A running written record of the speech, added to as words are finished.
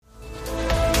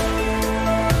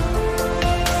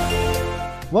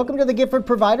Welcome to the Gifford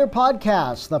Provider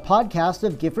Podcast, the podcast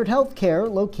of Gifford Healthcare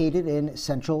located in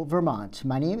central Vermont.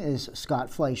 My name is Scott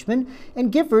Fleischman,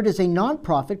 and Gifford is a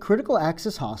nonprofit critical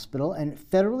access hospital and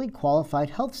federally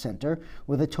qualified health center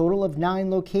with a total of 9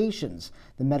 locations.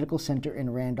 The medical center in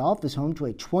Randolph is home to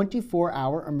a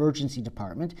 24-hour emergency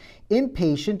department,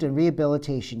 inpatient and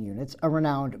rehabilitation units, a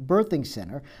renowned birthing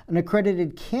center, an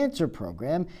accredited cancer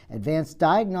program, advanced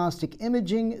diagnostic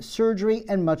imaging, surgery,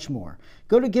 and much more.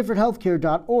 Go to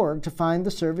giffordhealthcare.org to find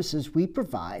the services we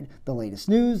provide, the latest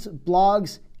news,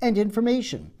 blogs, and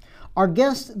information. Our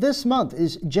guest this month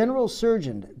is General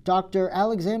Surgeon Dr.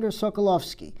 Alexander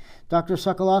Sokolovsky. Dr.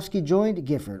 Sokolovsky joined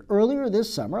Gifford earlier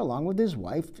this summer along with his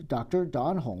wife, Dr.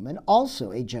 Dawn Holman,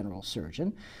 also a general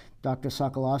surgeon. Dr.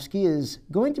 Sokolovsky is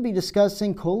going to be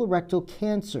discussing colorectal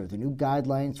cancer, the new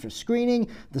guidelines for screening,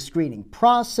 the screening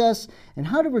process, and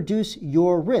how to reduce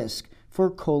your risk for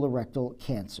colorectal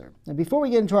cancer. And before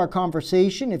we get into our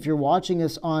conversation, if you're watching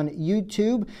us on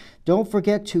YouTube, don't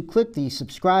forget to click the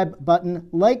subscribe button,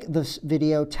 like this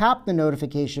video, tap the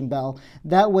notification bell.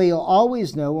 That way you'll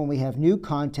always know when we have new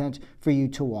content for you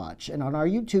to watch. And on our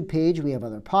YouTube page, we have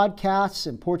other podcasts,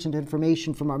 important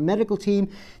information from our medical team,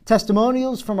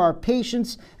 testimonials from our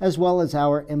patients, as well as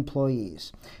our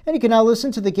employees. And you can now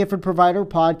listen to the Gifford Provider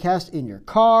Podcast in your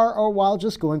car or while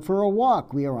just going for a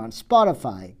walk. We are on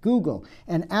Spotify, Google,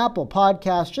 and Apple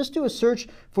Podcasts. Just do a search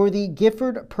for the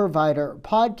Gifford Provider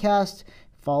Podcast.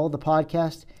 Follow the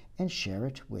podcast and share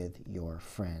it with your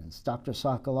friends. Dr.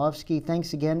 Sokolovsky,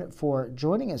 thanks again for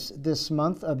joining us this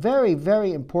month. A very,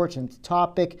 very important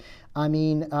topic.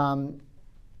 Of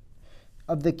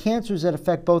the cancers that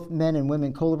affect both men and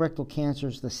women, colorectal cancer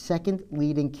is the second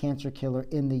leading cancer killer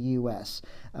in the U.S.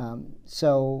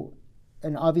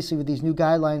 And obviously with these new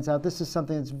guidelines out, this is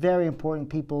something that's very important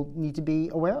people need to be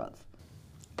aware of.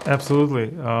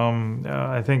 Absolutely.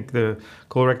 I think the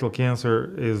colorectal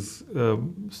cancer is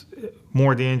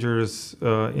more dangerous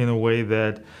in a way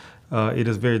that it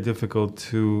is very difficult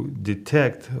to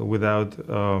detect without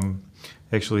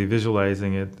actually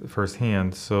visualizing it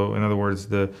firsthand. So in other words,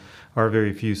 there are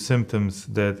very few symptoms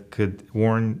that could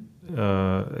warn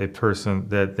a person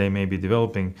that they may be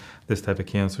developing this type of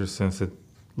cancer since it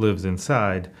lives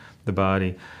inside the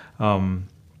body.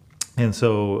 And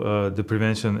so the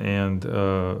prevention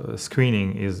and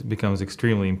screening becomes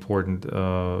extremely important,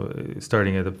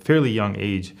 starting at a fairly young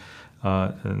age,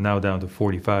 now down to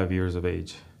 45 years of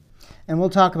age. And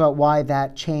we'll talk about why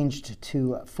that changed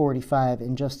to 45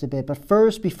 in just a bit. But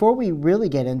first, before we really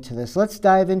get into this, let's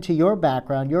dive into your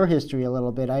background, your history a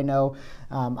little bit. I know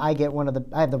I have one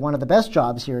of the best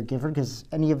jobs here at Gifford because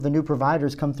any of the new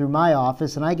providers come through my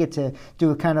office, and I get to do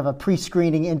a kind of a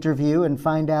pre-screening interview and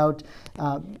find out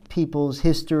people's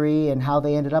history and how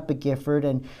they ended up at Gifford.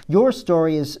 And your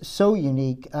story is so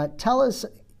unique. Tell us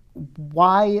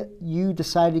why you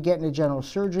decided to get into general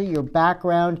surgery, your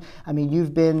background. I mean,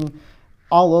 you've been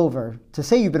all over. To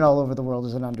say you've been all over the world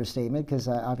is an understatement because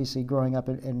obviously growing up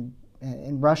in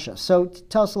Russia. So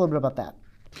tell us a little bit about that.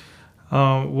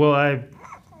 Well, I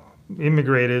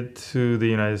immigrated to the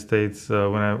United States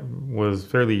when I was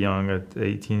fairly young, at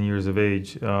 18 years of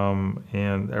age,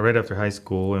 and right after high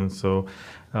school. And so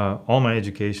all my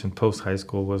education post-high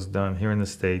school was done here in the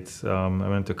States. I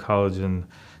went to college in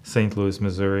St. Louis,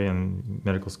 Missouri, and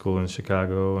medical school in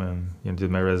Chicago, and did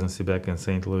my residency back in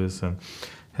St. Louis, and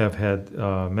have had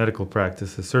medical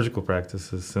practices, surgical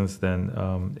practices since then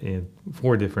in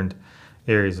 4 different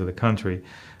areas of the country.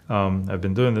 I've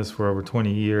been doing this for over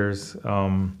 20 years.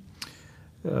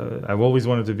 I've always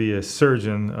wanted to be a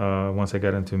surgeon once I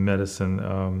got into medicine.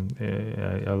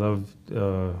 I love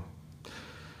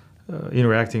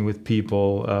interacting with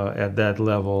people at that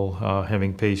level,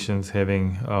 having patients,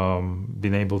 having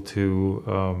been able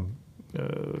to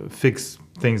fix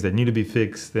things that need to be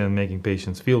fixed and making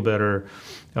patients feel better.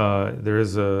 There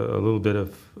is a little bit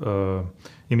of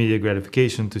immediate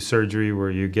gratification to surgery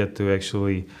where you get to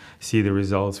actually see the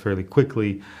results fairly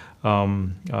quickly.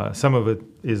 Some of it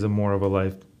is more of a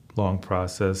lifelong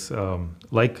process,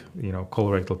 like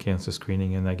colorectal cancer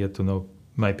screening, and I get to know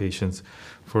my patients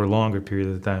for a longer period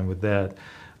of time with that.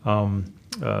 I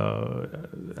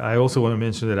also want to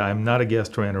mention that I'm not a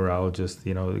gastroenterologist.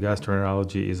 The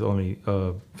gastroenterology is only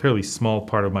a fairly small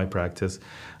part of my practice,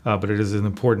 but it is an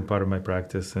important part of my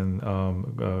practice, and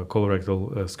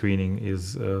colorectal screening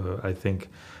is, I think,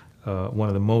 one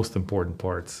of the most important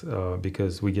parts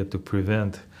because we get to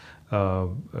prevent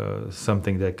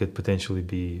something that could potentially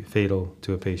be fatal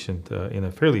to a patient in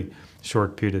a fairly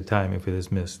short period of time if it is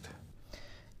missed.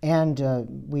 And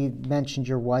we mentioned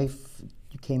your wife,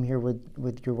 you came here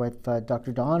with your wife,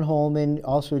 Dr. Dawn Holman,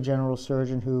 also a general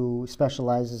surgeon who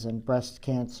specializes in breast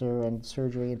cancer and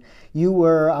surgery. And you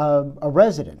were a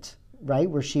resident, right,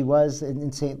 where she was in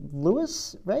St.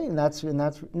 Louis, right? And that's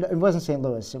no, it wasn't St.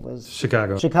 Louis, it was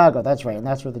Chicago. Chicago, that's right, and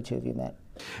that's where the two of you met.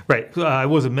 Right. I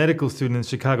was a medical student in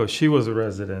Chicago. She was a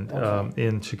resident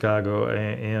in Chicago,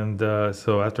 and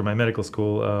so after my medical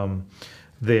school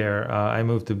there, I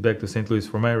moved back to St. Louis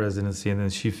for my residency, and then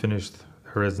she finished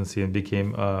her residency and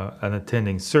became an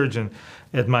attending surgeon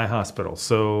at my hospital.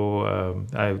 So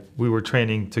we were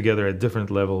training together at different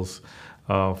levels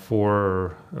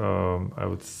for I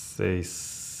would say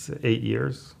 8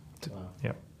 years. Wow.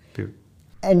 Yeah.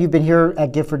 And you've been here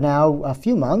at Gifford now a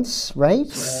few months, right?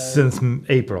 Since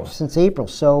April. Since April.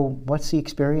 So what's the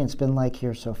experience been like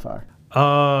here so far?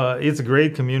 It's a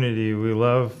great community. We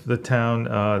love the town.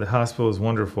 The hospital is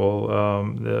wonderful.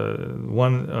 The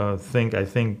one thing I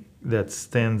think that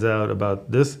stands out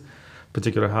about this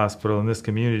particular hospital and this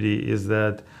community is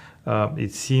that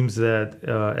it seems that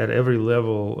at every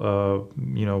level,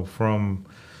 from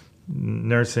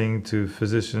nursing to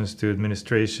physicians to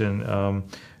administration,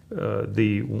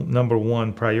 the number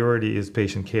one priority is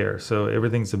patient care. So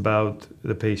everything's about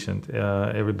the patient.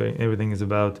 Everything is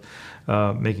about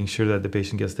making sure that the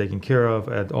patient gets taken care of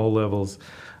at all levels.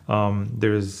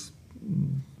 There's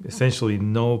essentially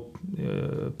no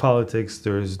politics.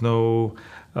 There's no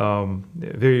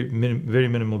very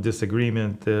minimal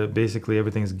disagreement. Basically,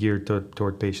 everything's geared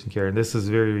toward patient care, and this is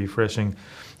very refreshing.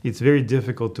 It's very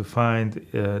difficult to find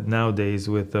nowadays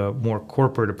with a more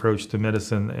corporate approach to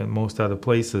medicine in most other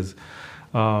places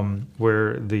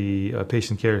where the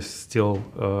patient care is still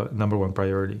number one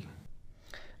priority.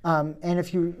 And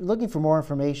if you're looking for more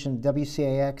information,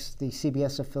 WCAX, the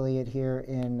CBS affiliate here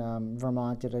in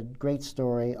Vermont, did a great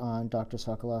story on Dr.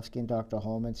 Sokolowski and Dr.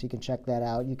 Holman, so you can check that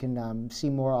out. You can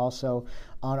see more also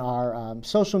on our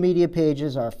social media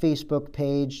pages, our Facebook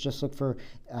page. Just look for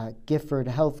Gifford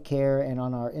Healthcare, and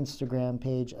on our Instagram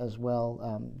page as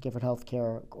well, Gifford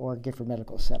Healthcare or Gifford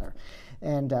Medical Center.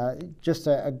 And just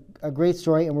a great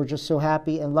story, and we're just so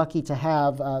happy and lucky to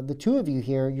have the two of you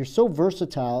here. You're so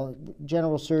versatile.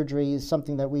 General surgery is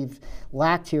something that we've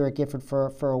lacked here at Gifford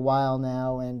for a while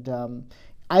now, and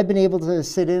I've been able to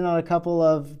sit in on a couple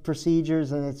of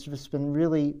procedures, and it's just been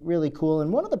really, really cool.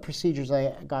 And one of the procedures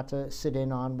I got to sit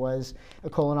in on was a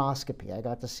colonoscopy. I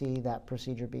got to see that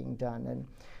procedure being done. And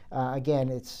again,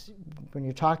 it's when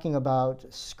you're talking about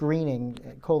screening,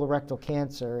 colorectal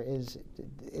cancer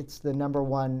it's the number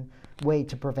one way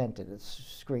to prevent it. It's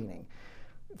screening.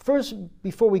 First,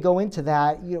 before we go into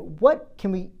that, what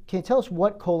can you tell us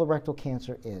what colorectal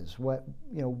cancer is? What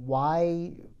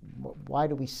why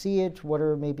do we see it? What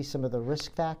are maybe some of the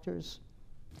risk factors?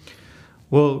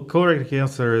 Well, colorectal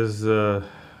cancer is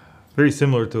very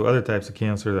similar to other types of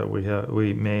cancer that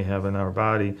we may have in our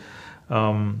body.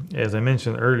 As I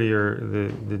mentioned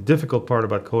earlier, the difficult part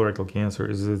about colorectal cancer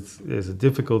is it's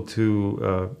difficult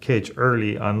to catch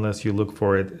early unless you look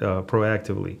for it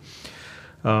proactively.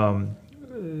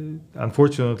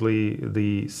 Unfortunately,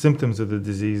 the symptoms of the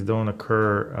disease don't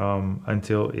occur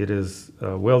until it is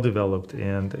well developed,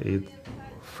 and it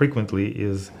frequently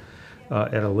is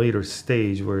at a later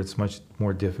stage where it's much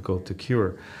more difficult to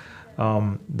cure.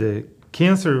 The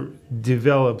cancer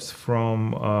develops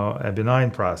from a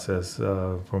benign process,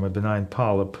 from a benign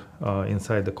polyp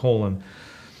inside the colon.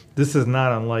 This is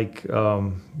not unlike,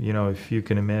 if you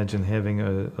can imagine having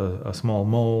a small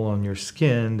mole on your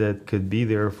skin that could be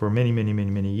there for many, many,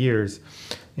 many, many years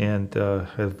and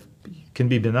can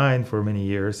be benign for many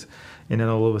years. And then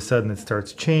all of a sudden it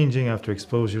starts changing after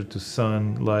exposure to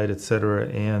sunlight, etc.,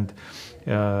 and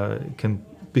can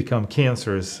become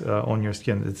cancerous on your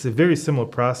skin. It's a very similar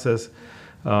process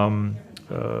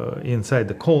inside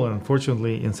the colon.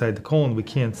 Unfortunately, inside the colon, we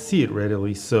can't see it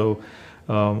readily. So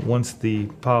once the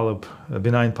polyp, a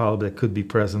benign polyp that could be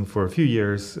present for a few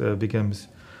years, becomes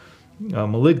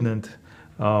malignant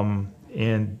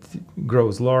and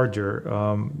grows larger,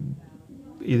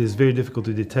 it is very difficult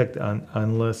to detect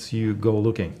unless you go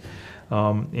looking.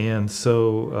 And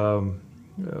so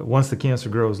once the cancer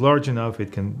grows large enough,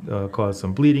 it can cause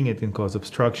some bleeding, it can cause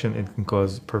obstruction, it can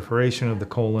cause perforation of the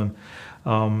colon,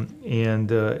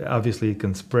 and obviously it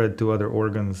can spread to other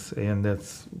organs, and that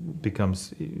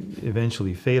becomes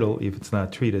eventually fatal if it's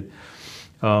not treated.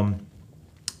 Again,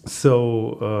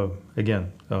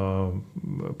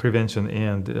 prevention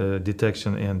and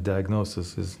detection and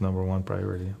diagnosis is number one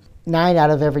priority. 9 out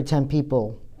of every 10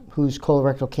 people whose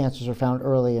colorectal cancers are found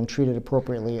early and treated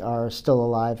appropriately are still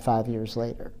alive 5 years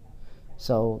later.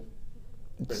 So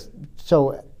it's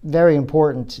very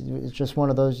important. It's just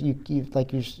one of those,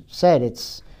 like you said,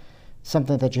 it's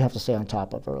something that you have to stay on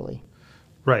top of early.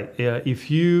 Right. Yeah. If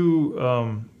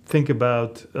you think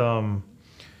about,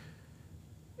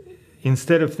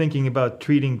 instead of thinking about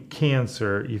treating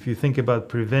cancer, if you think about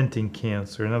preventing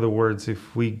cancer, in other words,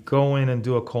 if we go in and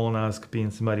do a colonoscopy in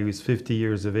somebody who's 50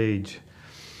 years of age,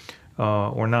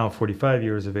 or now 45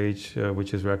 years of age,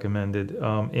 which is recommended,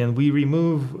 and we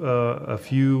remove a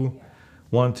few,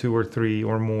 1, 2, or 3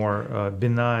 or more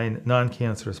benign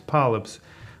non-cancerous polyps,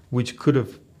 which could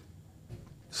have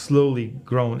slowly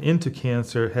grown into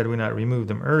cancer had we not removed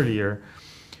them earlier,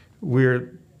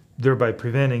 we're thereby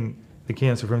preventing the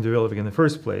cancer from developing in the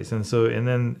first place. And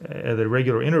then at the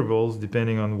regular intervals,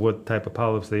 depending on what type of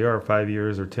polyps they are, 5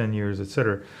 years or 10 years, et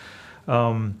cetera,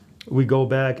 we go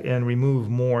back and remove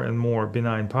more and more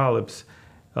benign polyps.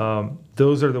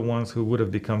 Those are the ones who would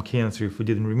have become cancer if we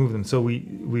didn't remove them. So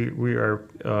we are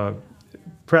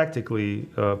practically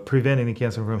preventing the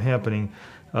cancer from happening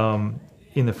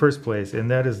in the first place, and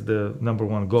that is the number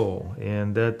one goal.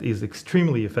 And that is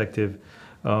extremely effective,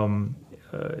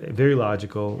 very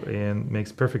logical, and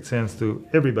makes perfect sense to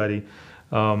everybody.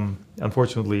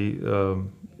 Unfortunately,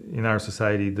 in our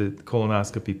society, the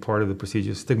colonoscopy part of the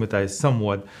procedure is stigmatized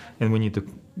somewhat, and we need to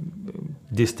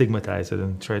destigmatize it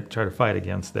and try to fight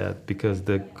against that, because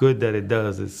the good that it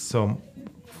does is so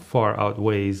far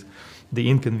outweighs the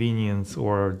inconvenience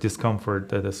or discomfort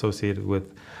that associated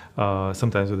with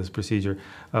sometimes with this procedure,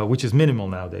 which is minimal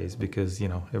nowadays because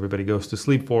everybody goes to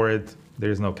sleep for it.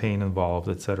 There's no pain involved,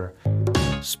 etc.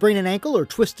 Sprain an ankle or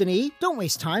twist a knee? Don't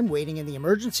waste time waiting in the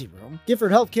emergency room.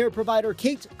 Gifford healthcare provider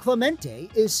Kate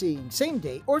Clemente is seeing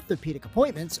same-day orthopedic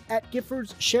appointments at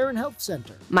Gifford's Sharon Health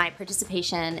Center. My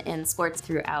participation in sports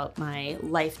throughout my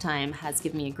lifetime has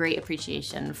given me a great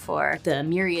appreciation for the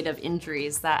myriad of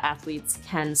injuries that athletes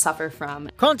can suffer from.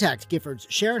 Contact Gifford's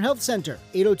Sharon Health Center,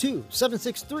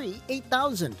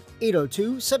 802-763-8000,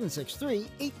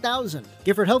 802-763-8000.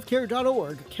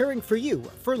 GiffordHealthcare.org, caring for you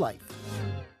for life.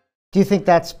 Do you think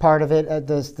that's part of it,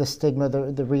 the stigma,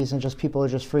 the reason just people are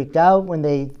just freaked out when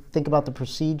they think about the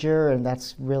procedure, and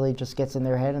that's really just gets in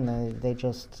their head and they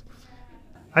just...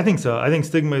 I think so. I think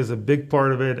stigma is a big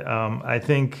part of it. I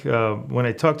think when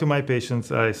I talk to my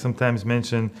patients, I sometimes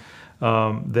mention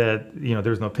that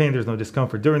there's no pain, there's no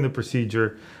discomfort during the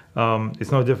procedure.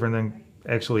 It's no different than,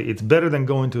 actually, it's better than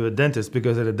going to a dentist,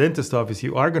 because at a dentist office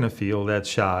you are going to feel that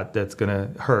shot that's going to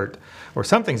hurt, or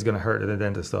something's going to hurt at a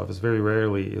dentist office. Very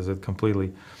rarely is it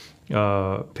completely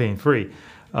pain-free.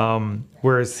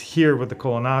 Whereas here with the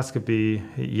colonoscopy,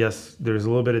 yes, there's a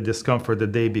little bit of discomfort the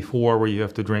day before where you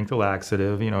have to drink the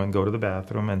laxative, and go to the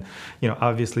bathroom. And,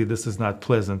 obviously this is not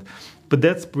pleasant. But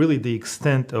that's really the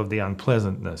extent of the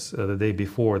unpleasantness the day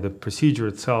before. The procedure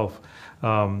itself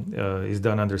is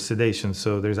done under sedation,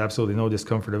 so there's absolutely no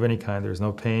discomfort of any kind. There's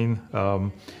no pain.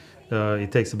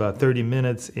 It takes about 30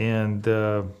 minutes, and,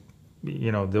 the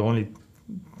only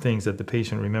things that the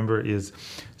patient remember is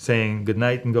saying good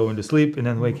night and going to sleep, and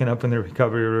then waking up in the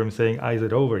recovery room saying, is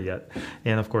it over yet?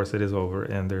 And of course it is over,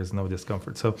 and there's no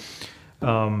discomfort. So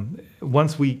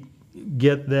once we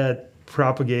get that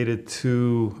propagated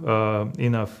to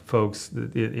enough folks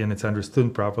and it's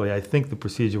understood properly, I think the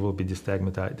procedure will be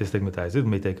destigmatized. It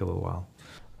may take a little while.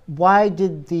 Why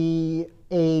did the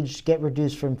age get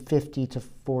reduced from 50 to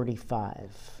 45?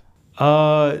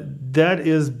 That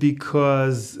is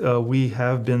because we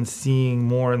have been seeing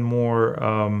more and more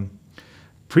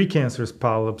precancerous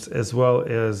polyps as well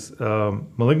as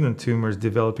malignant tumors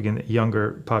developing in a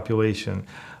younger population.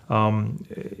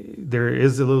 There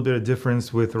is a little bit of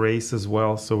difference with race as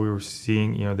well. So we were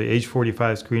seeing, the age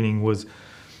 45 screening was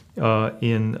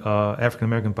in African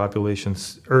American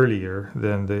populations earlier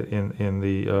than in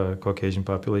the Caucasian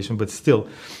population, but still,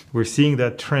 we're seeing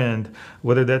that trend.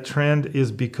 Whether that trend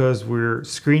is because we're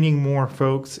screening more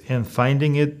folks and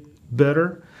finding it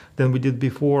better than we did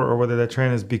before, or whether that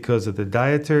trend is because of the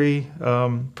dietary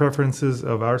preferences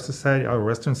of our society, our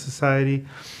Western society,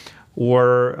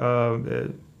 or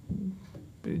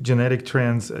genetic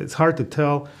trends. It's hard to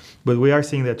tell, but we are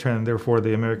seeing that trend. Therefore,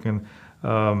 the American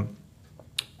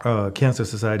Cancer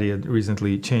Society had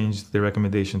recently changed the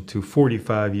recommendation to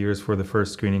 45 years for the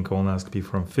first screening colonoscopy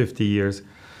from 50 years.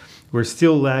 We're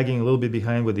still lagging a little bit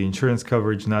behind with the insurance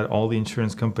coverage. Not all the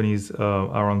insurance companies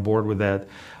are on board with that,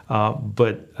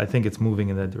 but I think it's moving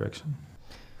in that direction.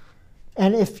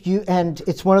 And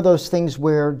it's one of those things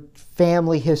where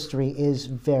family history is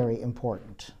very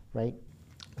important, right?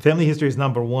 Family history is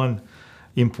number one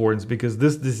importance, because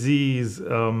this disease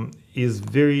is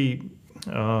very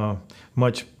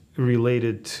much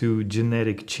related to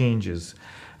genetic changes.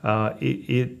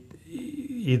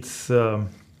 Its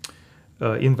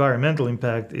environmental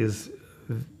impact is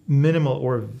minimal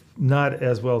or not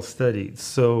as well studied.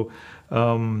 So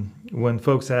when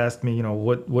folks ask me,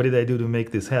 what did I do to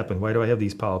make this happen? Why do I have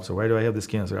these polyps, or why do I have this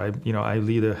cancer? I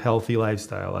lead a healthy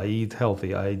lifestyle. I eat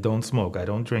healthy. I don't smoke. I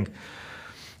don't drink.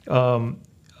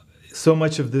 So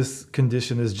much of this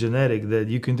condition is genetic that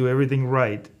you can do everything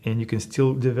right and you can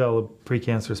still develop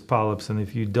precancerous polyps. And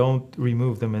if you don't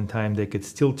remove them in time, they could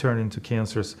still turn into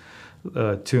cancerous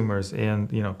tumors and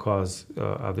cause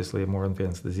obviously a more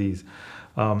advanced disease.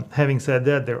 Having said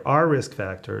that, there are risk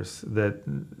factors that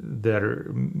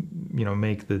are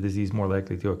make the disease more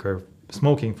likely to occur.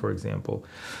 Smoking, for example,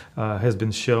 has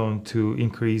been shown to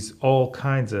increase all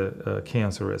kinds of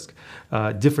cancer risk.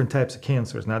 Different types of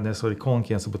cancers, not necessarily colon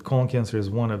cancer, but colon cancer is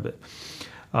one of it.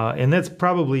 And that's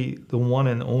probably the one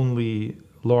and only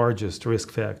largest risk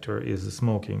factor is the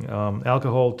smoking.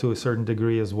 Alcohol to a certain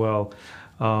degree as well,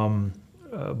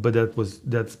 but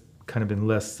that's kind of been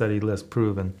less studied, less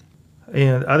proven.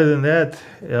 And other than that,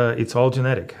 it's all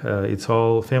genetic. It's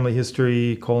all family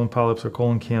history, colon polyps or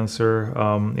colon cancer,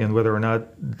 and whether or not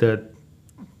that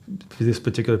this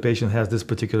particular patient has this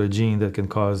particular gene that can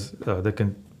cause, that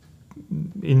can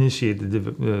initiate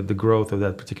the growth of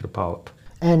that particular polyp.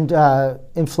 And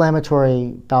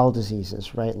inflammatory bowel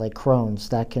diseases, right, like Crohn's,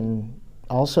 that can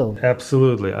also...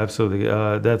 Absolutely.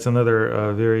 That's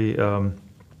another very...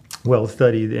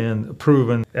 well-studied and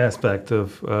proven aspect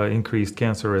of increased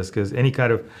cancer risk is any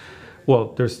kind of,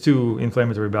 there's two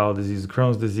inflammatory bowel diseases,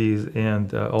 Crohn's disease and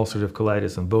ulcerative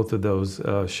colitis, and both of those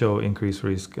show increased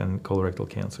risk in colorectal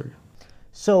cancer.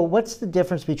 So what's the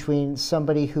difference between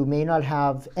somebody who may not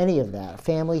have any of that,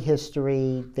 family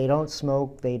history, they don't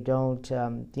smoke, they don't,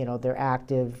 they're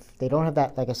active, they don't have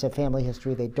that, like I said, family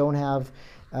history, they don't have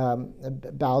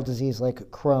bowel disease like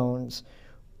Crohn's.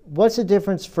 What's the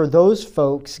difference for those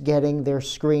folks getting their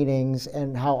screenings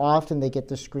and how often they get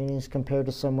the screenings compared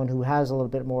to someone who has a little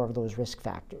bit more of those risk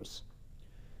factors?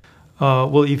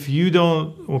 If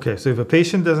a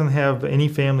patient doesn't have any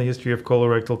family history of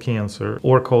colorectal cancer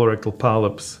or colorectal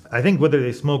polyps, I think whether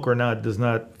they smoke or not does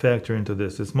not factor into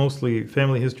this. It's mostly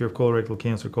family history of colorectal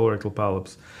cancer, colorectal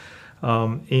polyps.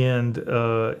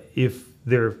 If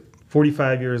they're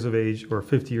 45 years of age or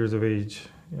 50 years of age,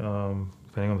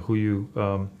 depending on who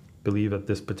you believe at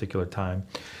this particular time,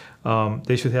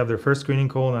 they should have their first screening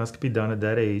colonoscopy done at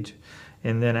that age.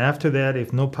 And then after that,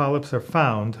 if no polyps are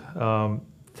found,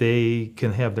 they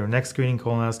can have their next screening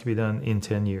colonoscopy done in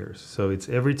 10 years. So it's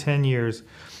every 10 years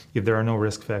if there are no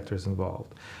risk factors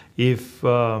involved. If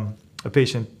a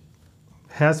patient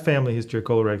has family history of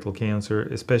colorectal cancer,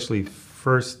 especially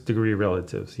first-degree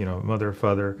relatives, mother,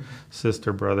 father,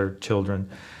 sister, brother, children,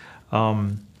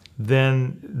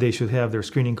 then they should have their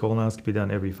screening colonoscopy done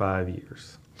every 5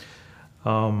 years.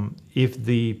 If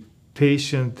the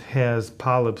patient has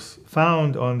polyps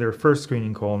found on their first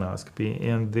screening colonoscopy,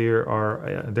 and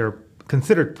they're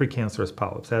considered precancerous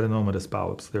polyps, adenomatous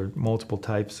polyps. There are multiple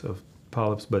types of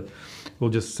polyps, but we'll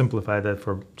just simplify that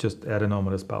for just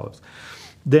adenomatous polyps.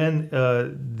 Then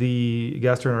the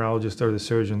gastroenterologist or the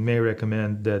surgeon may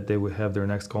recommend that they would have their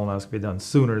next colonoscopy done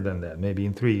sooner than that, maybe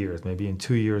in 3 years, maybe in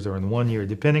 2 years, or in 1 year,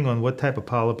 depending on what type of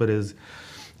polyp it is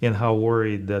and how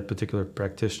worried that particular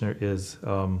practitioner is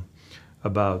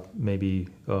about maybe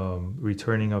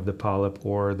returning of the polyp,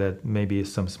 or that maybe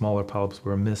some smaller polyps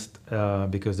were missed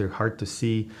because they're hard to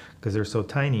see because they're so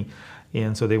tiny.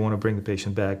 And so they want to bring the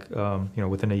patient back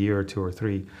within a year or 2 or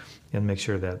 3 and make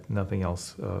sure that nothing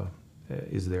else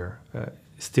is there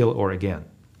still or again.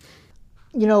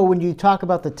 When you talk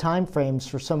about the time frames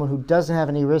for someone who doesn't have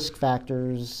any risk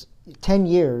factors, 10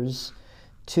 years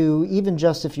to even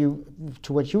just to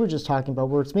what you were just talking about,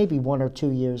 where it's maybe 1 or 2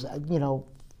 years,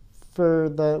 for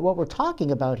what we're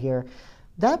talking about here,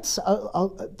 that's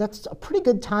a pretty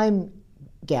good time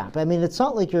gap. I mean, it's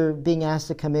not like you're being asked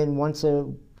to come in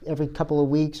every couple of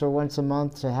weeks or once a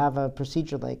month to have a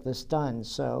procedure like this done.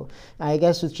 So I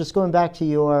guess it's just going back to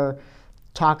your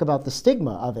talk about the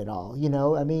stigma of it all.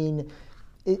 I mean,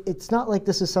 it's not like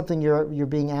this is something you're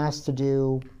being asked to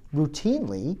do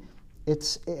routinely.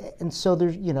 And so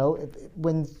there's,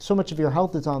 when so much of your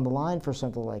health is on the line for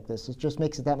something like this, it just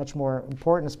makes it that much more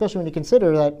important, especially when you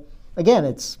consider that, again,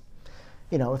 it's,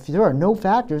 if there are no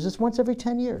factors, it's once every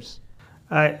 10 years.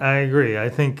 I agree. I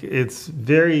think it's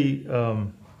very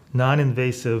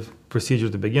non-invasive procedure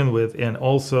to begin with, and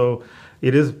also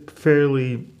it is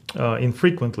fairly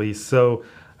infrequently. So,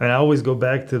 and I always go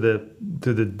back to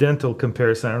the dental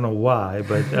comparison. I don't know why,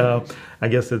 but I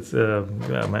guess it's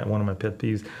one of my pet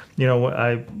peeves.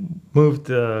 I moved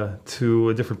to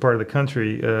a different part of the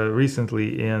country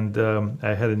recently, and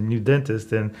I had a new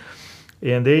dentist, and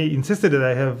And they insisted that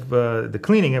I have the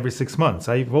cleaning every 6 months.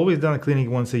 I've always done a cleaning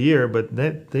once a year, but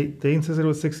they insisted it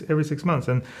was every 6 months.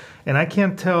 And I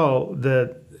can't tell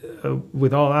that,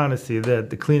 with all honesty,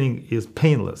 that the cleaning is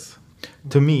painless,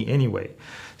 to me anyway.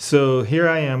 So here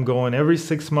I am going every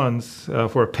 6 months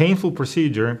for a painful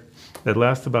procedure that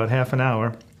lasts about half an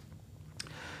hour,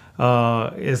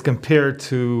 as compared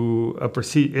to a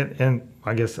procedure. And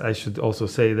I guess I should also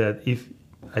say that if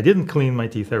I didn't clean my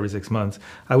teeth every 6 months,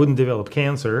 I wouldn't develop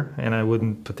cancer, and I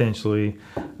wouldn't potentially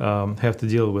have to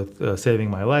deal with saving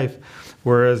my life.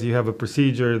 Whereas you have a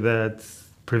procedure that's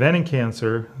preventing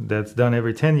cancer that's done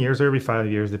every 10 years or every 5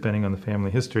 years, depending on the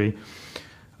family history,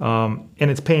 and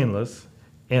it's painless,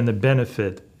 and the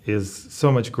benefit is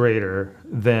so much greater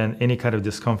than any kind of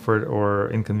discomfort or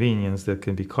inconvenience that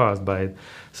can be caused by it.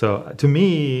 So to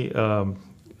me,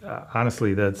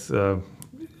 honestly, that's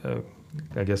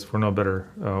I guess for no better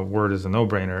word, is a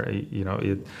no-brainer.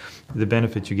 The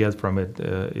benefit you get from it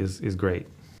is great.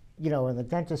 In the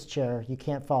dentist chair, you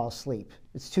can't fall asleep.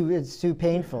 It's too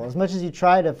painful. As much as you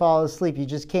try to fall asleep, you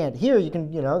just can't. Here, you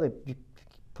can, you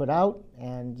put out,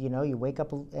 and you wake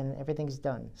up and everything's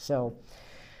done. So,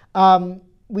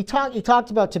 you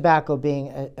talked about tobacco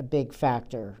being a big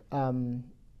factor.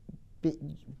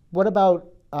 What about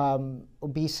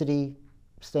obesity?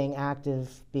 Staying active,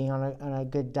 being on a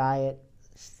good diet,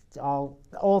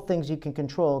 all things you can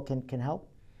control can help?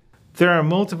 There are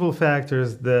multiple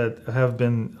factors that have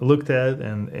been looked at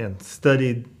and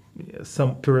studied,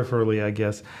 some peripherally, I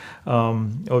guess.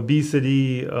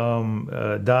 Obesity,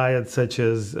 diet such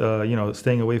as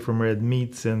staying away from red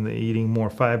meats and eating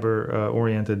more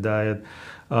fiber-oriented diet.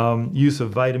 Use of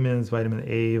vitamins, vitamin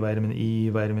A, vitamin E,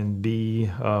 vitamin B,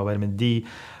 vitamin D.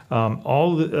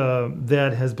 All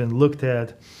that has been looked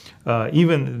at.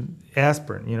 Even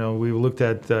aspirin, we looked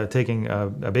at taking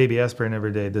a baby aspirin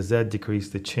every day. Does that decrease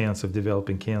the chance of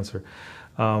developing cancer?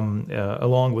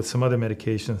 Along with some other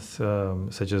medications,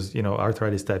 such as,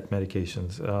 arthritis type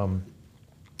medications.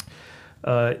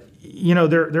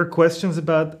 There are questions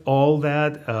about all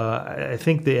that. I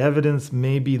think the evidence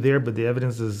may be there, but the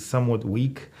evidence is somewhat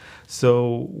weak.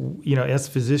 So, as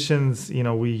physicians,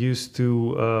 we used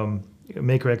to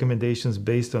make recommendations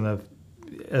based on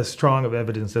as strong of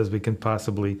evidence as we can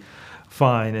possibly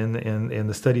find, and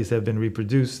the studies have been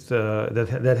reproduced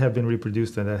that have been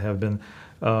reproduced and that have been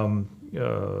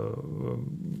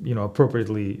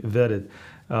appropriately vetted.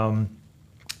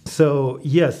 So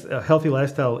yes, a healthy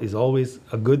lifestyle is always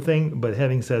a good thing, but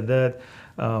having said that,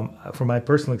 from my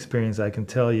personal experience, I can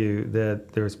tell you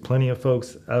that there's plenty of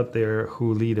folks out there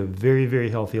who lead a very, very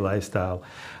healthy lifestyle,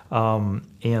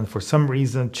 and for some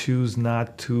reason choose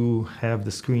not to have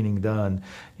the screening done.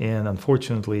 And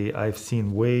unfortunately, I've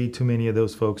seen way too many of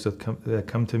those folks that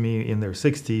come to me in their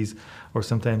 60s or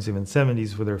sometimes even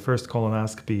 70s for their first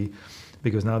colonoscopy,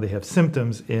 because now they have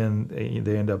symptoms and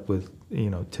they end up with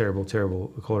terrible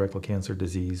colorectal cancer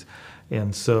disease.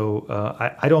 And so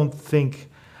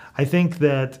I think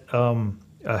that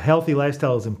a healthy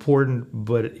lifestyle is important,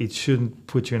 but it shouldn't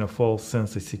put you in a false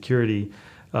sense of security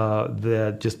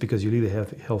that just because you lead a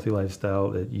healthy lifestyle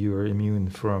that you are immune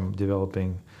from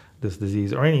developing this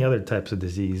disease or any other types of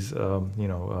disease,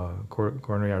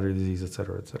 coronary artery disease, et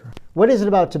cetera, et cetera. What is it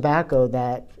about tobacco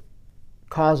that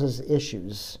causes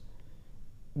issues?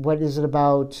 What is it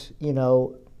about,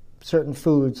 certain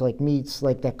foods like meats,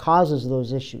 that causes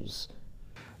those issues?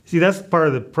 See, that's part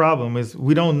of the problem, is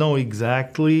we don't know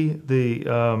exactly the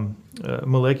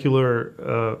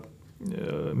molecular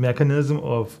mechanism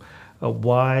of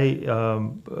why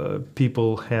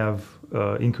people have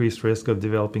increased risk of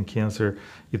developing cancer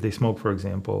if they smoke, for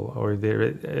example, or if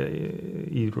they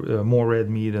eat more red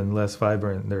meat and less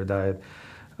fiber in their diet.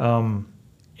 And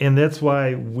that's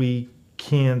why we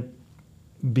can't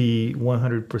be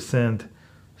 100%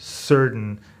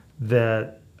 certain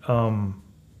that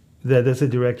that's a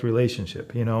direct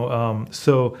relationship,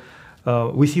 So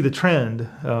we see the trend.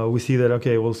 We see that,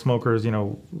 okay, well, smokers,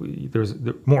 there's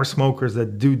more smokers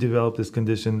that do develop this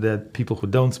condition than people who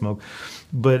don't smoke.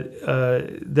 But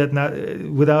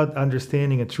without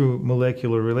understanding a true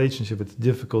molecular relationship, it's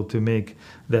difficult to make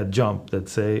that jump that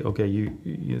say, okay,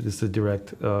 this is a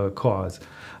direct cause.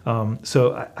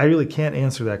 So I really can't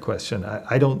answer that question.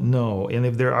 I don't know. And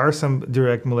if there are some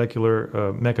direct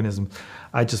molecular mechanisms,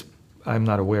 I'm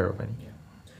not aware of any.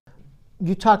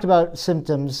 You talked about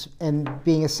symptoms and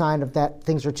being a sign of that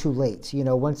things are too late.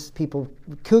 Once people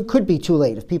could be too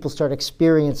late if people start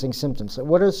experiencing symptoms. So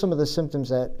what are some of the symptoms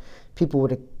that people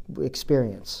would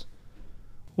experience?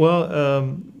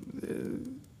 Well,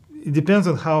 it depends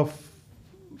on how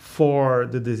far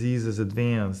the disease is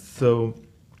advanced. So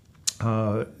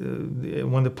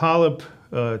when the polyp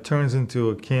turns into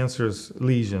a cancerous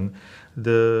lesion,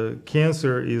 the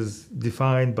cancer is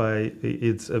defined by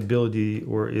its ability,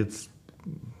 or its,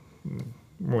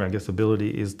 well, I guess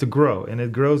ability is to grow, and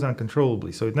it grows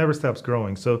uncontrollably, so it never stops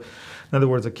growing. So in other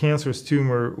words, a cancerous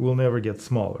tumor will never get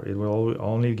smaller, it will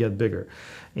only get bigger.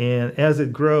 And as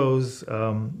it grows,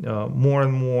 more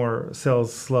and more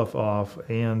cells slough off,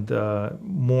 and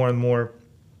more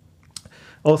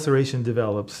ulceration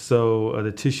develops, so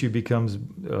the tissue becomes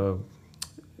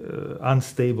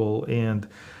unstable and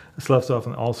sloughs off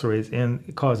and ulcerates, and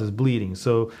it causes bleeding.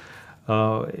 So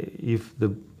if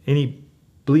any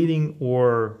bleeding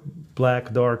or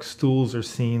black dark stools are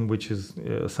seen, which is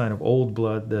a sign of old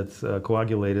blood that's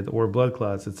coagulated, or blood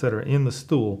clots, etc., in the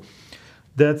stool,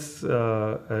 that's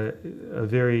a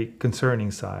very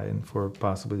concerning sign for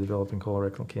possibly developing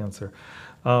colorectal cancer.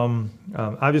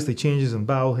 Obviously, changes in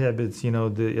bowel habits,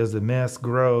 as the mass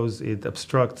grows, it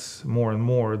obstructs more and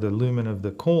more the lumen of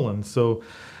the colon. So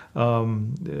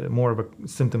more of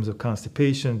symptoms of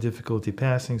constipation, difficulty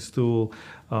passing stool,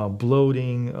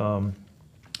 bloating,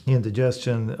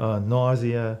 indigestion,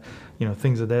 nausea,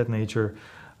 things of that nature.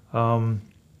 And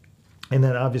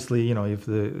then obviously, if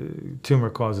the tumor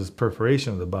causes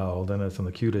perforation of the bowel, then it's an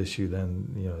acute issue.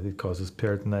 Then, it causes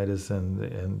peritonitis,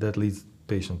 and that leads the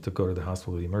patient to go to the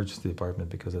hospital, the emergency department,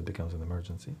 because it becomes an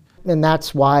emergency. And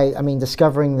that's why,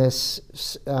 discovering this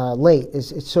late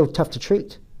it's so tough to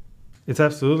treat. It's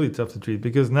absolutely tough to treat,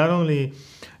 because not only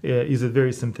is it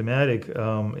very symptomatic,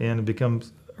 and it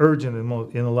becomes urgent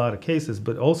in a lot of cases,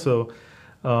 but also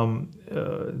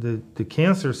the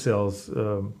cancer cells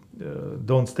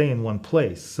don't stay in one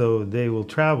place, so they will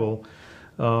travel.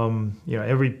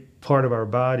 Every part of our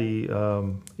body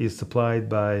is supplied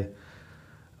by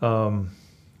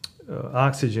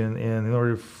oxygen, and in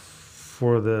order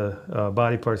for the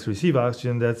body parts to receive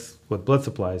oxygen, that's what blood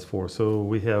supply is for. So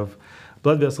we have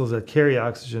blood vessels that carry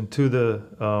oxygen to the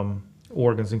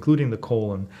organs, including the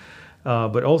colon.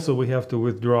 But also we have to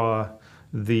withdraw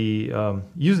the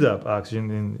used up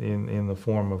oxygen in the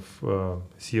form of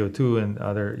CO2 and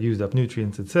other used up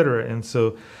nutrients, etc. And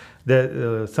so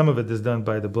that some of it is done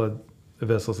by the blood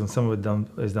vessels, and some of it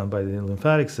is done by the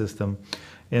lymphatic system.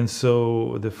 And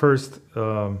so the first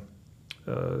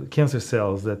cancer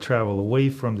cells that travel away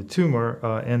from the tumor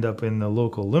end up in the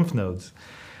local lymph nodes.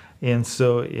 And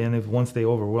if once they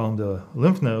overwhelm the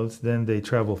lymph nodes, then they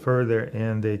travel further,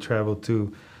 and they travel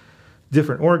to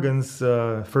different organs,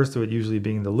 first of it usually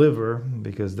being the liver,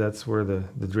 because that's where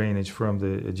the drainage from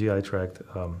the GI tract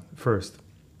first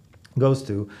goes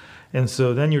to. And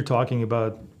so then you're talking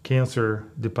about cancer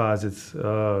deposits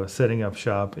setting up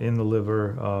shop in the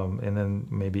liver, and then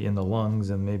maybe in the lungs,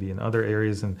 and maybe in other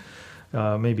areas, and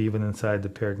maybe even inside the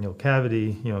peritoneal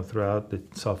cavity, throughout the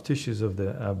soft tissues of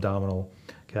the abdominal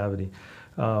cavity.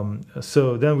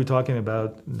 So then we're talking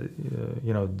about,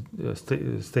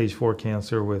 stage 4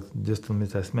 cancer with distal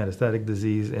metastatic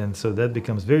disease, and so that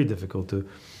becomes very difficult to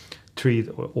treat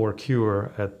or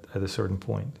cure at a certain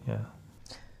point. Yeah.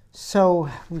 So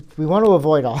we want to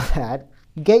avoid all that.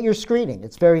 Get your screening.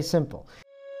 It's very simple.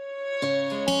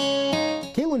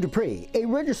 Caitlin Dupree, a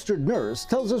registered nurse,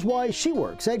 tells us why she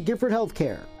works at Gifford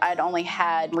Healthcare. I'd only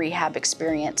had rehab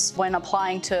experience. When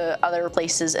applying to other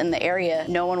places in the area,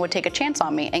 no one would take a chance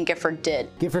on me, and Gifford did.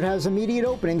 Gifford has immediate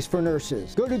openings for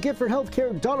nurses. Go to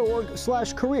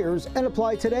giffordhealthcare.org/careers and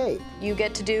apply today. You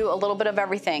get to do a little bit of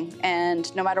everything,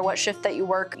 and no matter what shift that you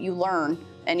work, you learn,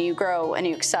 and you grow, and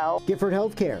you excel. Gifford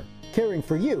Healthcare, caring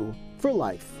for you for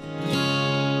life.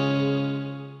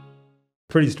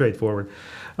 Pretty straightforward.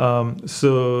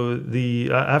 So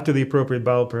after the appropriate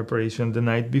bowel preparation the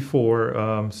night before,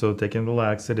 so taking the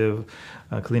laxative,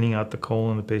 cleaning out the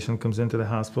colon, the patient comes into the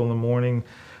hospital in the morning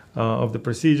of the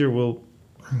procedure. We'll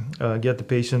get the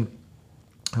patient,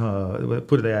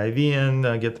 put the IV in,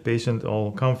 get the patient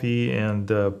all comfy, and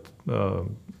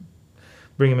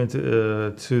bring him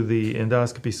into to the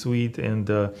endoscopy suite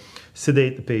and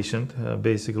sedate the patient,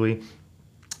 basically.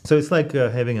 So it's like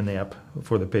having a nap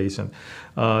for the patient.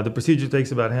 The procedure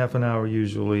takes about half an hour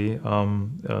usually.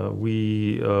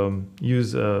 We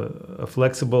use a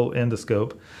flexible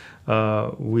endoscope,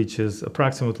 which is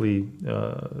approximately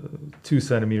 2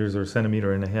 centimeters or 1.5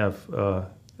 centimeters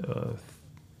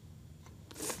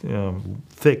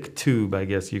thick tube, I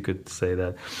guess you could say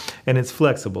that. And it's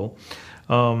flexible.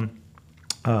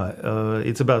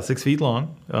 It's about 6 feet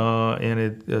long,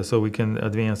 and so we can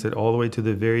advance it all the way to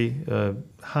the very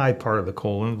high part of the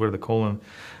colon, where the colon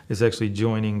is actually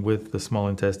joining with the small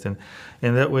intestine,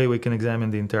 and that way we can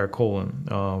examine the entire colon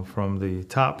from the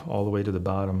top all the way to the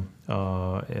bottom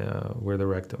where the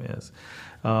rectum is.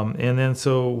 And then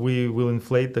so we will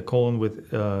inflate the colon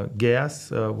with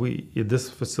gas. We at this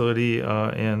facility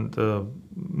and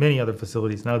many other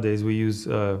facilities nowadays, we use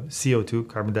CO2,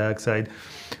 carbon dioxide,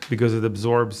 because it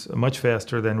absorbs much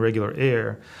faster than regular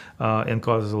air and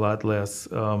causes a lot less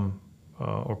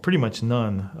or pretty much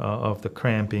none of the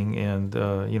cramping and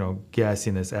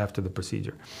gassiness after the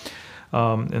procedure.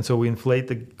 And so we inflate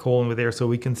the colon with air so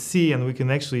we can see and we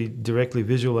can actually directly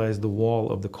visualize the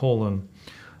wall of the colon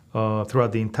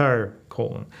throughout the entire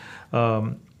colon.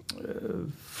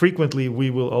 Frequently,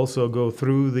 we will also go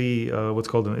through the what's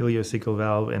called an ileocecal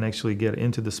valve and actually get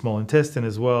into the small intestine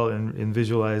as well and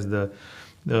visualize the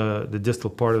distal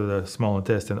part of the small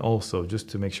intestine also, just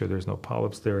to make sure there's no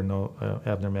polyps there, no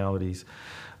abnormalities,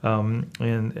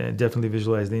 and definitely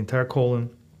visualize the entire colon.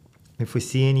 If we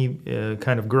see any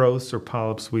kind of growths or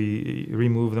polyps, we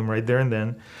remove them right there and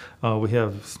then. We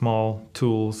have small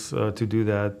tools to do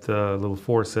that, little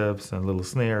forceps and little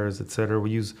snares, etc.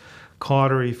 We use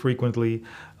cautery frequently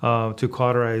to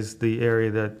cauterize the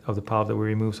area of the polyp that we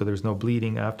remove so there's no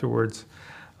bleeding afterwards.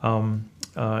 And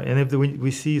if we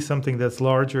see something that's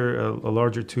larger, a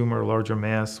larger tumor, a larger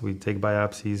mass, we take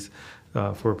biopsies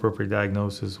for appropriate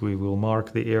diagnosis. We will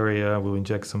mark the area, we'll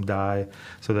inject some dye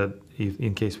so that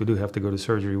in case we do have to go to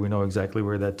surgery, we know exactly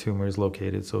where that tumor is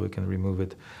located so we can remove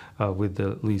it with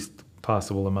the least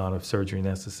possible amount of surgery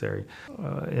necessary.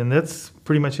 And that's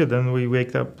pretty much it. Then we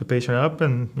wake up the patient up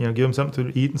and give them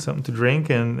something to eat and something to drink,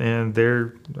 and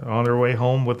they're on their way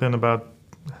home within about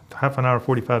half an hour,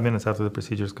 45 minutes after the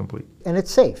procedure is complete. And it's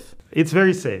safe. It's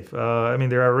very safe.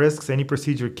 There are risks. Any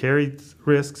procedure carries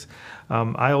risks.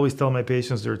 I always tell my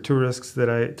patients there are two risks that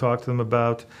I talk to them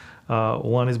about.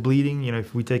 One is bleeding.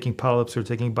 If we're taking polyps or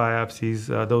taking biopsies,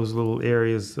 those little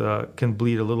areas can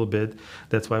bleed a little bit.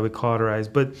 That's why we cauterize.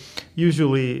 But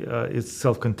usually it's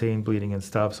self-contained bleeding and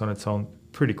stops on its own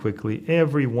pretty quickly.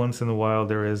 Every once in a while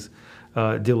there is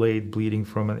delayed bleeding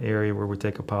from an area where we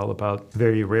take a polyp out.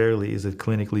 Very rarely is it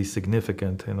clinically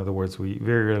significant. In other words, we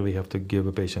very rarely have to give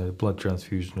a patient a blood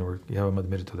transfusion or have them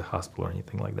admitted to the hospital or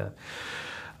anything like that.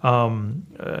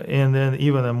 And then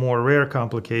even a more rare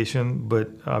complication, but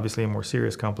obviously a more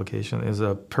serious complication, is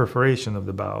a perforation of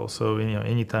the bowel. So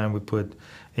anytime we put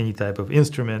any type of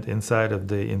instrument inside of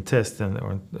the intestine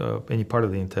or any part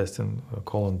of the intestine,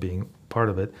 colon being part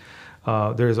of it,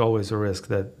 there is always a risk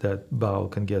that bowel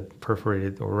can get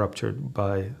perforated or ruptured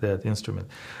by that instrument.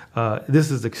 This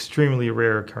is extremely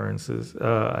rare occurrences.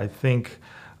 I think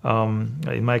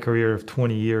in my career of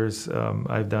 20 years,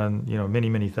 I've done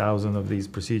many thousand of these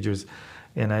procedures,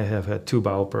 and I have had 2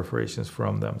 bowel perforations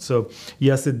from them. So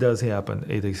yes, it does happen.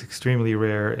 It is extremely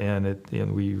rare, and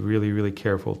we really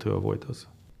careful to avoid those.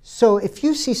 So if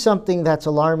you see something that's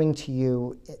alarming to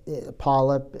you, a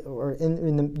polyp, or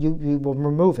you will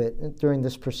remove it during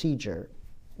this procedure.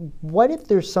 What if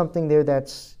there's something there that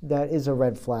is a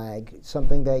red flag,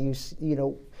 something that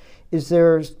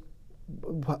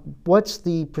what's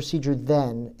the procedure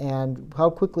then, and how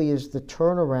quickly is the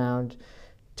turnaround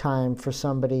time for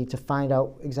somebody to find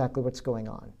out exactly what's going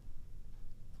on?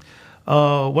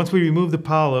 Once we remove the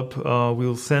polyp,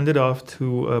 we'll send it off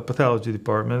to a pathology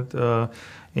department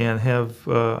and have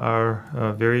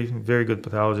our very good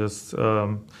pathologists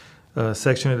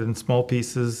section it in small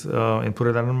pieces and put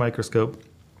it on a microscope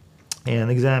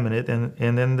and examine it,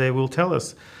 and then they will tell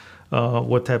us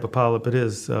what type of polyp it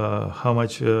is, how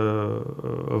much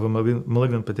of a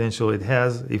malignant potential it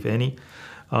has, if any.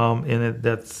 And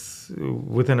that's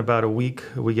within about a week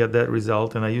we get that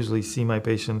result, and I usually see my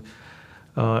patient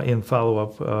in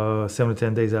follow-up 7 to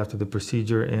 10 days after the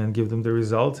procedure and give them the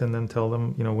results and then tell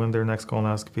them when their next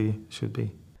colonoscopy should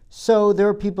be. So there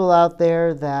are people out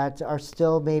there that are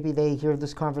still, maybe they hear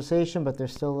this conversation, but they're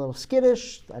still a little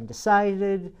skittish,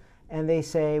 undecided, and they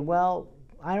say, well,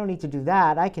 I don't need to do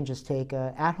that. I can just take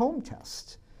an at-home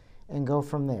test and go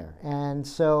from there. And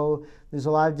so there's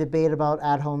a lot of debate about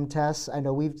at-home tests. I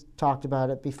know we've talked about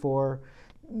it before.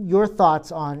 Your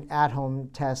thoughts on at-home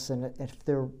tests and if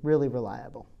they're really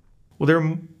reliable? Well, there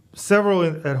are several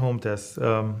at-home tests.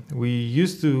 We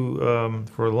used to,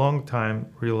 for a long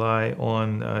time, rely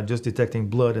on just detecting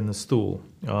blood in the stool.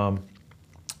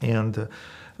 And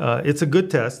it's a good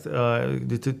test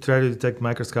to try to detect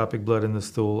microscopic blood in the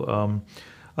stool.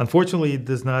 Unfortunately, it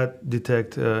does not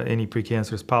detect any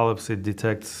precancerous polyps. It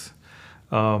detects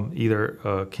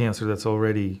either cancer that's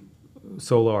already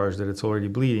so large that it's already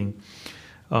bleeding,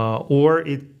 or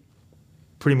it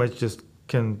pretty much just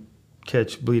can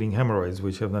catch bleeding hemorrhoids,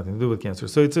 which have nothing to do with cancer.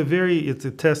 So it's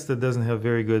a test that doesn't have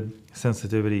very good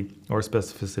sensitivity or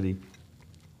specificity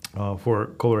for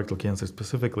colorectal cancer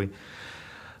specifically.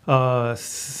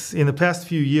 In the past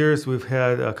few years, we've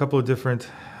had a couple of different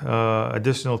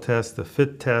additional tests, the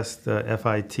FIT test,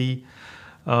 FIT. It's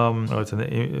an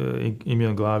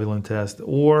immunoglobulin test.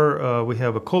 Or we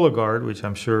have a Cologuard, which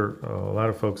I'm sure a lot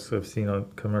of folks have seen on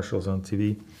commercials on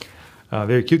TV.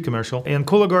 Very cute commercial. And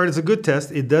Cologuard is a good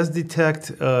test. It does detect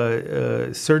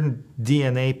certain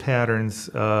DNA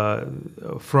patterns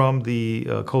from the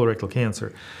colorectal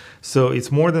cancer. So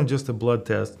it's more than just a blood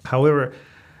test. However,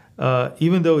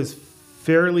 even though it's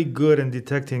fairly good in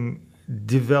detecting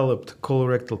developed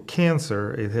colorectal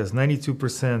cancer, it has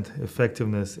 92%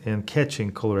 effectiveness in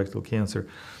catching colorectal cancer,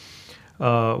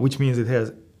 which means it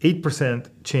has 8%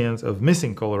 chance of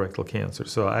missing colorectal cancer.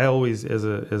 So I always, as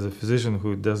a physician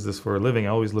who does this for a living, I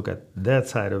always look at that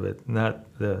side of it, not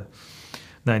the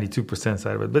 92%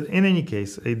 side of it. But in any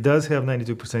case, it does have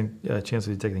 92% chance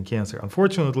of detecting cancer.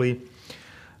 Unfortunately,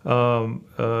 the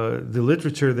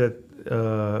literature that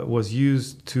was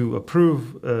used to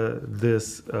approve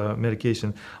this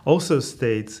medication also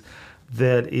states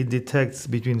that it detects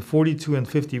between 42 and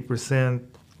 50%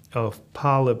 of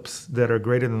polyps that are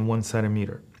greater than 1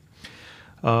 centimeter,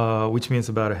 which means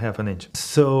about a half an inch.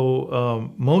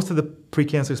 So most of the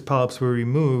precancerous polyps we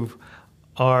remove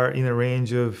are in a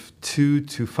range of 2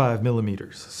 to 5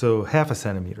 millimeters, so half a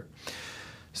centimeter.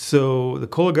 So the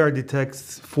Cologuard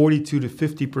detects 42 to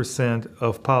 50%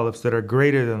 of polyps that are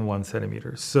greater than 1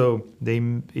 centimeter. So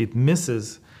it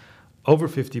misses over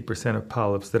 50% of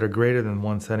polyps that are greater than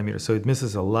 1 centimeter. So it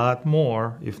misses a lot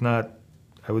more, if not,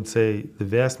 I would say, the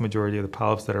vast majority of the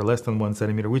polyps that are less than 1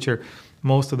 centimeter, which are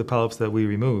most of the polyps that we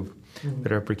remove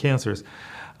that are precancerous.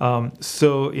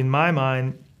 So in my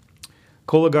mind,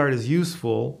 Cologuard is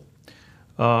useful,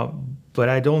 but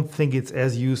I don't think it's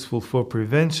as useful for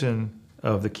prevention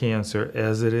of the cancer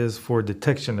as it is for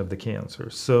detection of the cancer.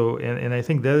 So, and I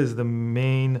think that is the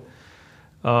main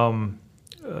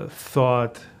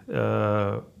thought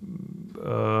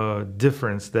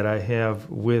difference that I have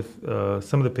with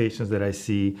some of the patients that I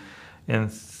see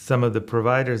and some of the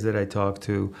providers that I talk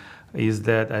to, is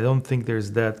that I don't think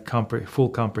there's that full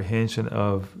comprehension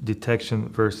of detection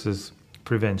versus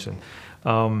prevention.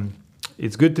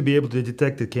 It's good to be able to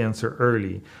detect the cancer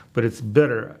early, but it's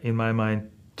better, in my mind,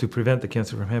 to prevent the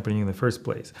cancer from happening in the first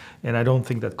place. And I don't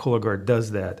think that Cologuard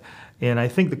does that. And I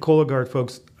think the Cologuard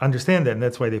folks understand that, and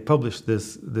that's why they publish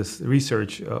this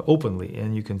research openly,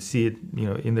 and you can see it,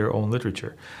 in their own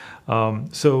literature.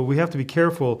 So we have to be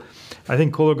careful. I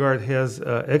think Cologuard has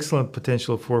excellent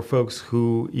potential for folks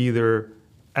who either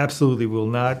absolutely will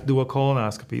not do a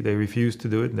colonoscopy, they refuse to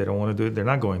do it, and they don't want to do it, they're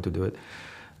not going to do it.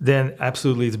 Then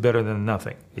absolutely it's better than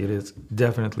nothing. It is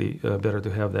definitely better to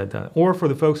have that done. Or for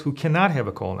the folks who cannot have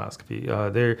a colonoscopy,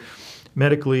 they're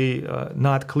medically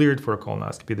not cleared for a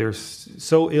colonoscopy. They're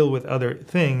so ill with other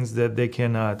things that they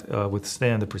cannot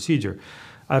withstand the procedure.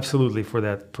 Absolutely, for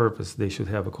that purpose, they should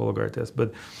have a Cologuard test.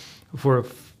 But for a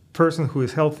person who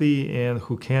is healthy and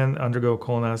who can undergo a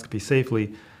colonoscopy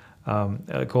safely,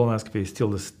 a colonoscopy is still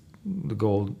the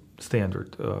gold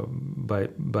standard by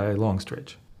a long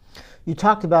stretch. You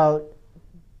talked about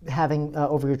having,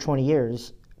 over your 20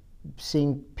 years,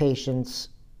 seeing patients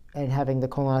and having the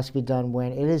colonoscopy done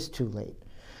when it is too late.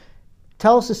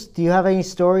 Tell us, do you have any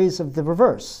stories of the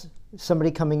reverse?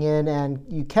 Somebody coming in and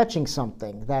you catching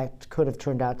something that could have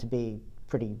turned out to be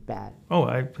pretty bad? Oh,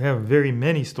 I have very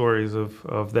many stories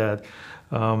of that.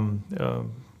 As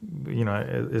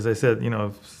I said,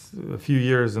 a few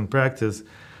years in practice,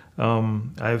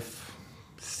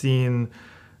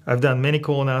 I've done many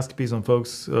colonoscopies on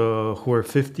folks who are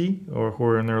 50 or who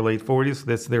are in their late 40s.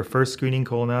 That's their first screening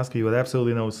colonoscopy with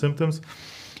absolutely no symptoms.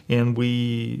 And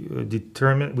we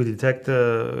detect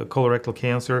colorectal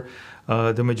cancer.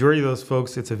 The majority of those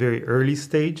folks, it's a very early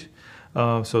stage.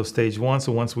 So stage 1,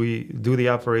 so once we do the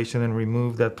operation and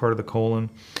remove that part of the colon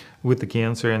with the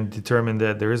cancer and determine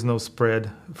that there is no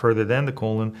spread further than the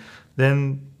colon,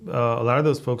 then a lot of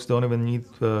those folks don't even need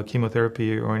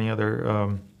chemotherapy or any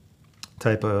other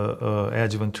type of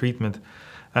adjuvant treatment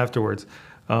afterwards.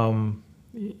 And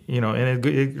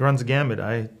it runs a gamut.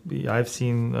 I've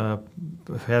seen,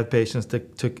 had patients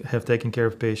have taken care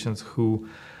of patients who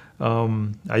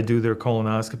I do their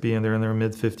colonoscopy and they're in their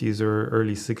mid-50s or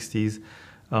early 60s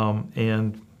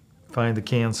and find the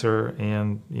cancer,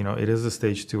 and it is a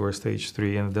stage 2 or stage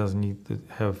 3 and it doesn't need to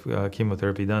have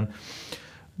chemotherapy done.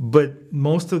 But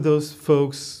most of those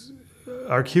folks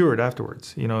are cured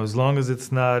afterwards. As long as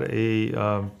it's not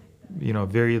a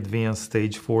very advanced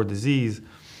stage 4 disease,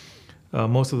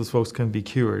 most of those folks can be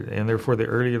cured, and therefore the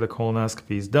earlier the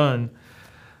colonoscopy is done.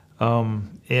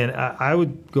 And I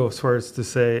would go as far as to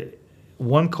say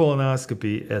one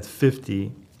colonoscopy at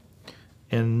 50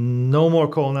 and no more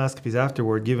colonoscopies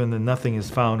afterward, given that nothing is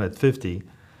found at 50,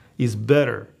 is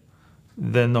better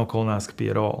than no colonoscopy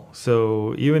at all.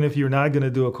 So even if you're not going to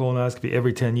do a colonoscopy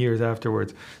every 10 years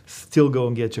afterwards, still go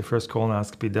and get your first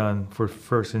colonoscopy done for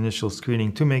first initial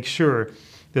screening to make sure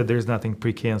that there's nothing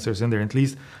precancerous in there, at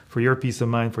least for your peace of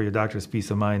mind, for your doctor's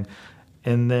peace of mind.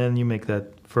 And then you make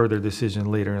that further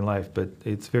decision later in life. But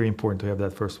it's very important to have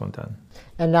that first one done.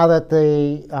 And now that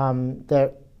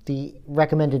the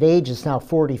recommended age is now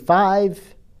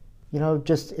 45,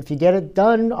 just if you get it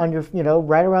done on your,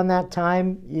 right around that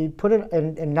time, you put it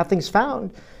and nothing's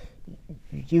found,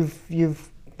 now you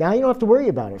don't have to worry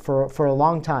about it for a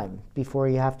long time before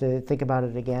you have to think about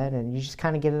it again, and you just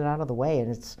kind of get it out of the way. And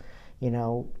it's,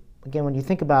 again, when you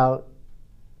think about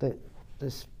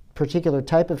this particular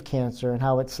type of cancer and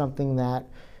how it's something that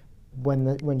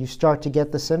when you start to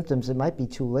get the symptoms, it might be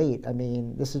too late. I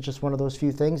mean, this is just one of those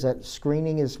few things that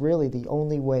screening is really the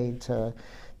only way to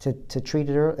treat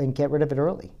it and get rid of it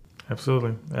early.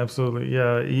 Absolutely, absolutely.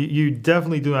 Yeah, you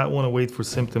definitely do not want to wait for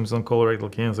symptoms on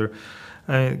colorectal cancer.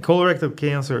 Colorectal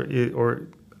cancer, or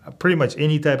pretty much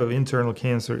any type of internal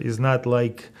cancer, is not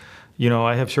like,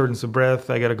 I have shortness of breath,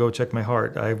 I got to go check my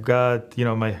heart. I've got,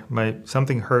 my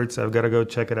something hurts, I've got to go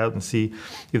check it out and see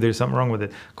if there's something wrong with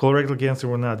it. Colorectal cancer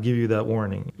will not give you that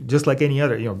warning. Just like any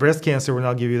other, breast cancer will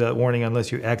not give you that warning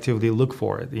unless you actively look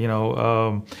for it.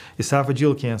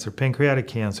 Esophageal cancer, pancreatic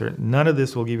cancer, none of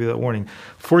this will give you that warning.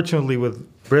 Fortunately, with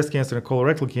breast cancer and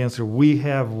colorectal cancer, we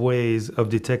have ways of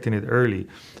detecting it early.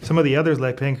 Some of the others,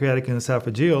 like pancreatic and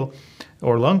esophageal,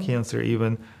 or lung cancer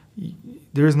even,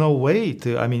 there's no way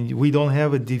we don't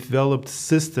have a developed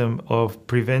system of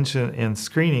prevention and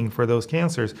screening for those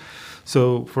cancers.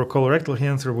 So for colorectal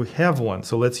cancer, we have one.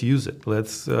 So let's use it.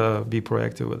 Let's be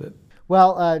proactive with it.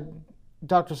 Well,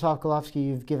 Dr. Sokolovsky,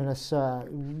 you've given us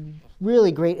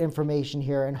really great information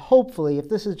here. And hopefully, if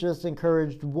this has just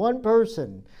encouraged one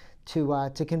person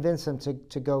to convince them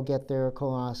to go get their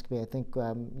colonoscopy, I think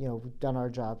we've done our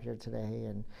job here today.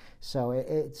 And so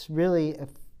it's really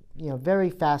very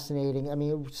fascinating. I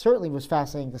mean, it certainly was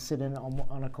fascinating to sit in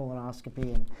on a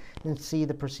colonoscopy and see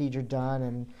the procedure done.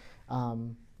 And,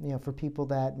 for people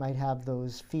that might have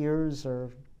those fears or,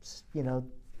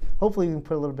 hopefully we can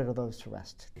put a little bit of those to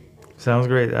rest. Sounds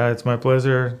great. It's my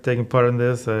pleasure taking part in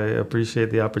this. I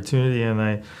appreciate the opportunity. And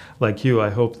I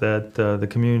hope that the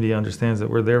community understands that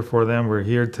we're there for them. We're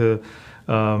here to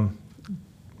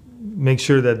make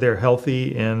sure that they're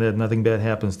healthy and that nothing bad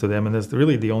happens to them. And that's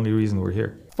really the only reason we're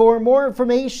here. For more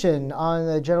information on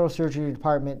the general surgery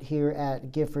department here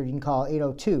at Gifford, you can call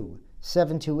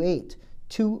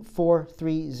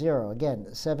 802-728-2430. Again,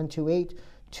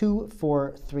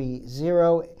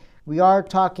 728-2430. We were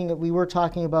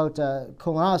talking about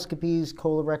colonoscopies,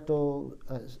 colorectal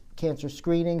cancer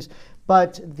screenings,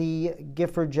 but the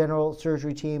Gifford General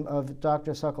Surgery team of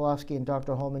Dr. Sokolovsky and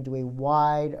Dr. Holman do a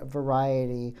wide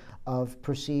variety of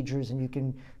procedures, and you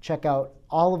can check out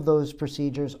all of those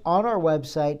procedures on our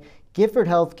website,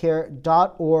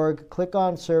 giffordhealthcare.org. Click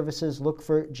on services, look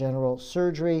for general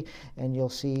surgery, and you'll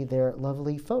see their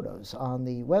lovely photos on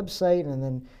the website, and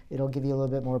then it'll give you a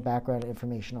little bit more background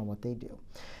information on what they do.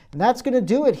 And that's going to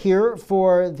do it here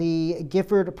for the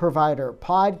Gifford Provider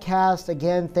Podcast.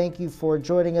 Again, thank you for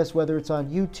joining us, whether it's on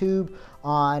YouTube,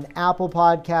 on Apple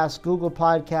Podcasts, Google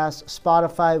Podcasts,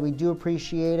 Spotify. We do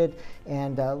appreciate it.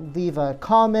 And leave a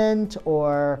comment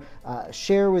or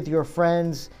share with your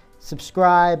friends.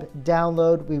 Subscribe,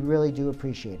 download. We really do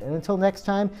appreciate it. And until next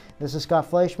time, this is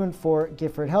Scott Fleischman for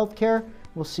Gifford Healthcare.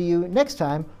 We'll see you next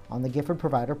time on the Gifford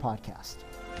Provider Podcast.